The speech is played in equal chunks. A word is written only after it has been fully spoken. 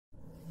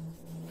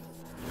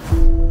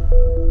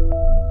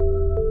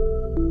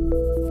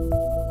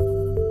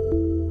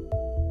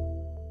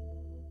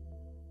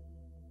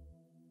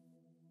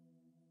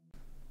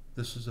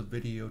This is a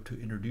video to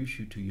introduce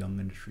you to Young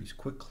Industries'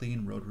 quick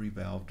clean rotary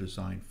valve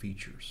design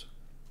features.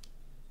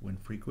 When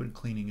frequent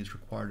cleaning is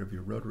required of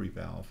your rotary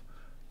valve,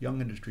 Young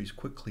Industries'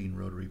 quick clean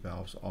rotary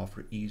valves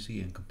offer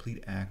easy and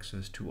complete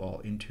access to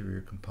all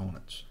interior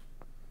components.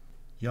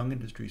 Young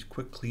Industries'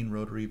 quick clean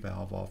rotary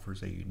valve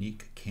offers a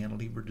unique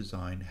cantilever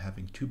design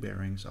having two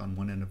bearings on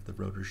one end of the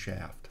rotor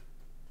shaft.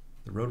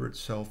 The rotor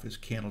itself is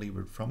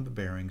cantilevered from the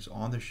bearings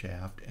on the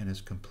shaft and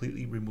is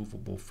completely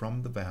removable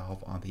from the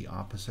valve on the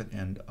opposite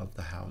end of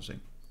the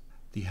housing.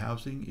 The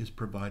housing is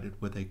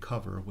provided with a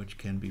cover which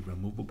can be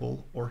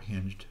removable or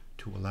hinged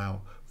to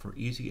allow for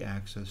easy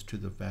access to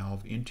the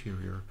valve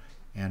interior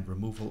and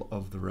removal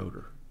of the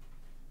rotor.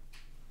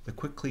 The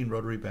quick clean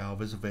rotary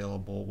valve is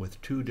available with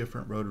two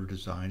different rotor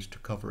designs to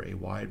cover a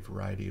wide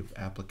variety of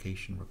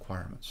application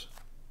requirements.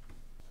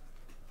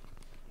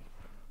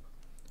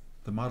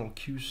 The Model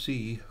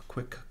QC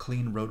quick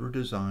clean rotor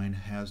design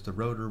has the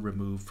rotor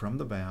removed from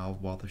the valve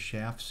while the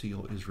shaft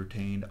seal is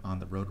retained on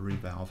the rotary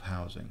valve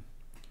housing.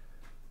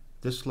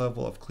 This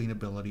level of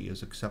cleanability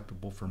is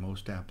acceptable for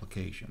most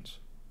applications.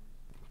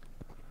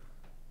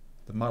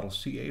 The Model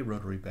CA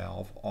rotary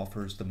valve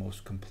offers the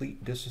most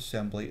complete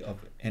disassembly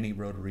of any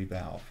rotary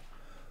valve.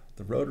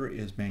 The rotor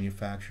is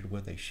manufactured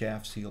with a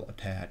shaft seal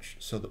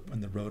attached so that when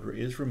the rotor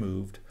is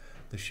removed,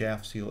 the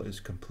shaft seal is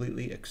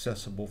completely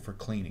accessible for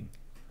cleaning.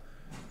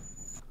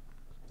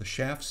 The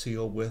shaft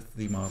seal with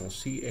the Model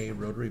CA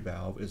rotary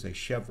valve is a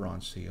chevron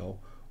seal,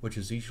 which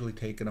is easily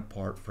taken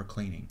apart for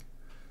cleaning.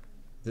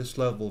 This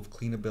level of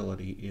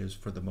cleanability is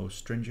for the most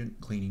stringent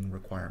cleaning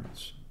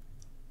requirements.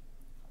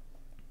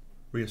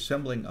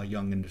 Reassembling a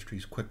Young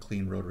Industries quick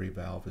clean rotary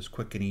valve is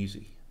quick and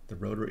easy. The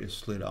rotor is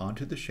slid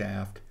onto the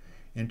shaft,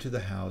 into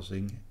the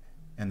housing,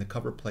 and the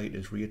cover plate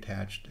is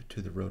reattached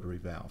to the rotary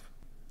valve.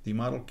 The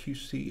Model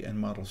QC and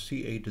Model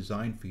CA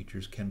design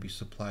features can be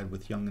supplied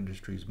with Young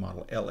Industries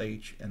Model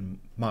LH and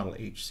Model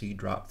HC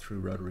drop-through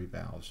rotary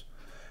valves,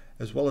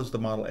 as well as the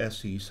Model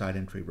SE side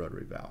entry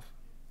rotary valve.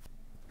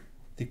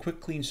 The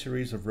Quick Clean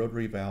series of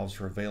rotary valves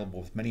are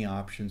available with many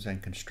options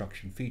and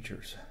construction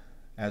features.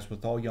 As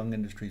with all Young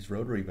Industries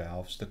rotary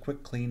valves, the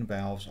Quick Clean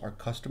valves are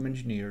custom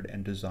engineered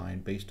and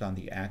designed based on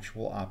the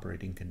actual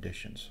operating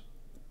conditions.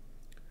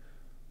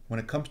 When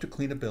it comes to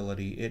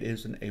cleanability, it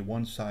isn't a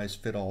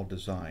one-size-fits-all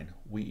design.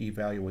 We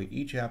evaluate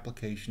each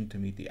application to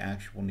meet the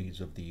actual needs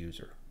of the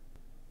user.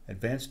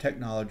 Advanced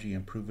technology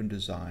and proven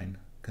design.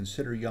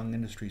 Consider Young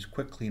Industries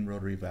quick clean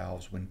rotary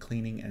valves when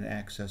cleaning and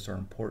access are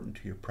important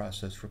to your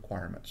process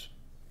requirements.